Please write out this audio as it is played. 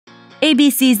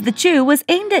ABC's The Chew was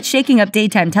aimed at shaking up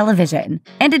daytime television,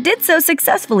 and it did so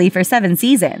successfully for 7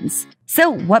 seasons.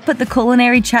 So what put the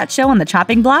culinary chat show on the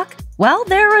chopping block? Well,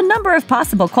 there are a number of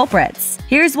possible culprits.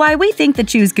 Here's why we think The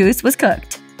Chew's goose was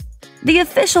cooked. The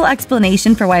official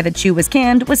explanation for why The Chew was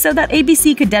canned was so that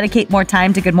ABC could dedicate more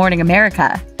time to Good Morning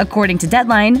America. According to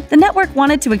Deadline, the network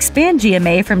wanted to expand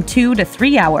GMA from 2 to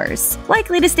 3 hours,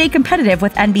 likely to stay competitive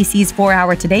with NBC's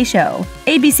 4-hour Today Show.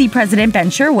 ABC President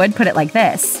Ben Sherwood put it like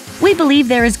this: "We believe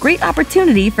there is great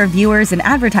opportunity for viewers and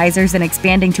advertisers in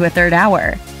expanding to a 3rd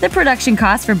hour. The production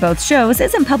cost for both shows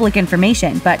isn't public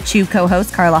information, but Chew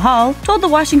co-host Carla Hall told the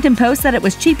Washington Post that it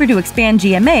was cheaper to expand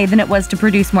GMA than it was to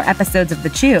produce more episodes of The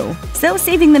Chew. So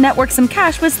saving the network some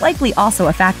cash was likely also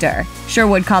a factor."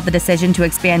 Sherwood called the decision to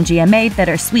expand GMA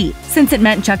bittersweet, since it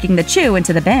meant chucking The Chew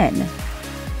into the bin.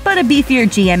 But a beefier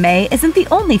GMA isn't the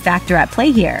only factor at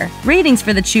play here. Ratings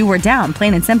for The Chew were down,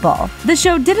 plain and simple. The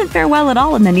show didn't fare well at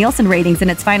all in the Nielsen ratings in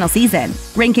its final season,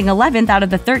 ranking 11th out of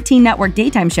the 13 network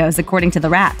daytime shows according to The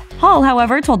Wrap. Hall,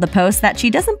 however, told the Post that she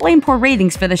doesn't blame poor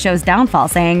ratings for the show's downfall,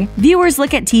 saying, "Viewers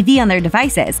look at TV on their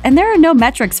devices, and there are no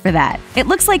metrics for that. It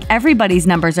looks like everybody's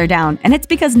numbers are down, and it's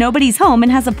because nobody's home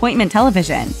and has appointment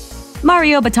television."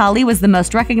 Mario Batali was the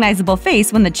most recognizable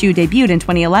face when The Chew debuted in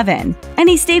 2011, and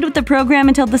he stayed with the program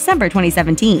until December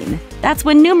 2017. That's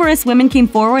when numerous women came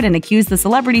forward and accused the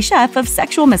celebrity chef of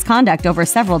sexual misconduct over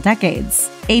several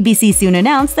decades. ABC soon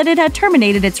announced that it had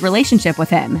terminated its relationship with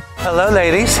him. Hello,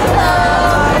 ladies.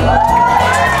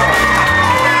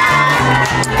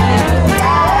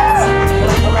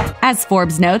 As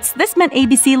Forbes notes, this meant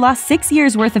ABC lost 6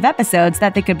 years' worth of episodes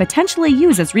that they could potentially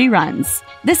use as reruns.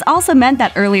 This also meant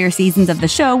that earlier seasons of the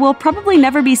show will probably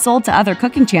never be sold to other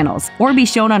cooking channels or be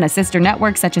shown on a sister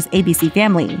network such as ABC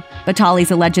Family.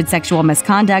 Batali's alleged sexual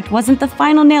misconduct wasn't the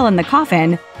final nail in the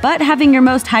coffin, but having your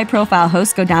most high-profile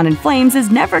host go down in flames is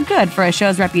never good for a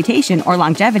show's reputation or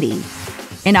longevity.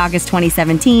 In August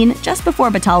 2017, just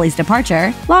before Batali's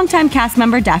departure, longtime cast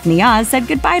member Daphne Oz said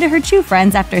goodbye to her Chew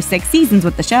friends after 6 seasons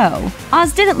with the show.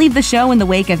 Oz didn't leave the show in the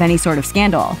wake of any sort of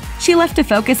scandal. She left to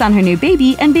focus on her new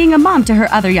baby and being a mom to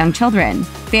her other young children.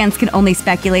 Fans can only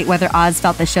speculate whether Oz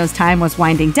felt the show's time was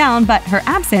winding down, but her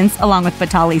absence, along with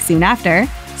Batali soon after,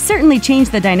 certainly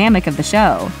changed the dynamic of the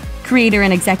show. Creator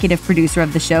and executive producer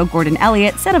of the show, Gordon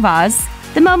Elliott, said of Oz,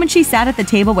 "The moment she sat at the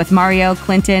table with Mario,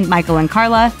 Clinton, Michael, and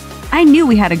Carla, I knew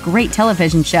we had a great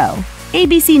television show."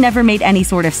 ABC never made any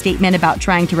sort of statement about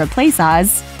trying to replace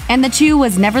Oz, and The Chew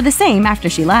was never the same after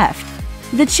she left.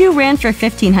 The Chew ran for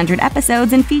 1,500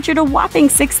 episodes and featured a whopping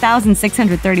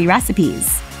 6,630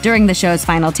 recipes. During the show's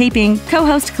final taping,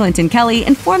 co-host Clinton Kelly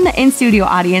informed the in-studio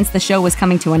audience the show was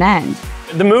coming to an end.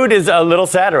 The mood is a little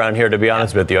sad around here, to be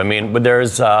honest with you. I mean,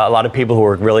 there's a lot of people who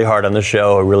work really hard on the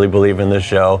show, who really believe in this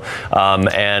show,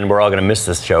 and we're all going to miss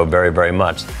this show very, very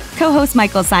much. Co-host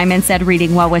Michael Simon said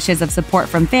reading well wishes of support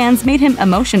from fans made him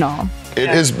emotional. It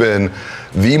has been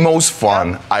the most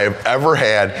fun I have ever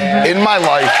had in my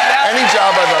life, any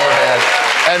job I've ever had.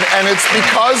 And it's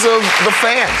because of the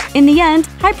fans. In the end,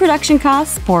 high production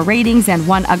costs, poor ratings, and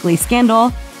one ugly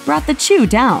scandal brought The Chew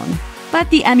down. But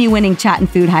the Emmy-winning chat and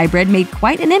food hybrid made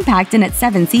quite an impact in its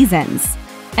 7 seasons,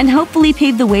 and hopefully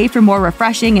paved the way for more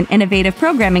refreshing and innovative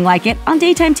programming like it on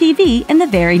daytime TV in the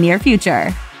very near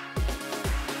future.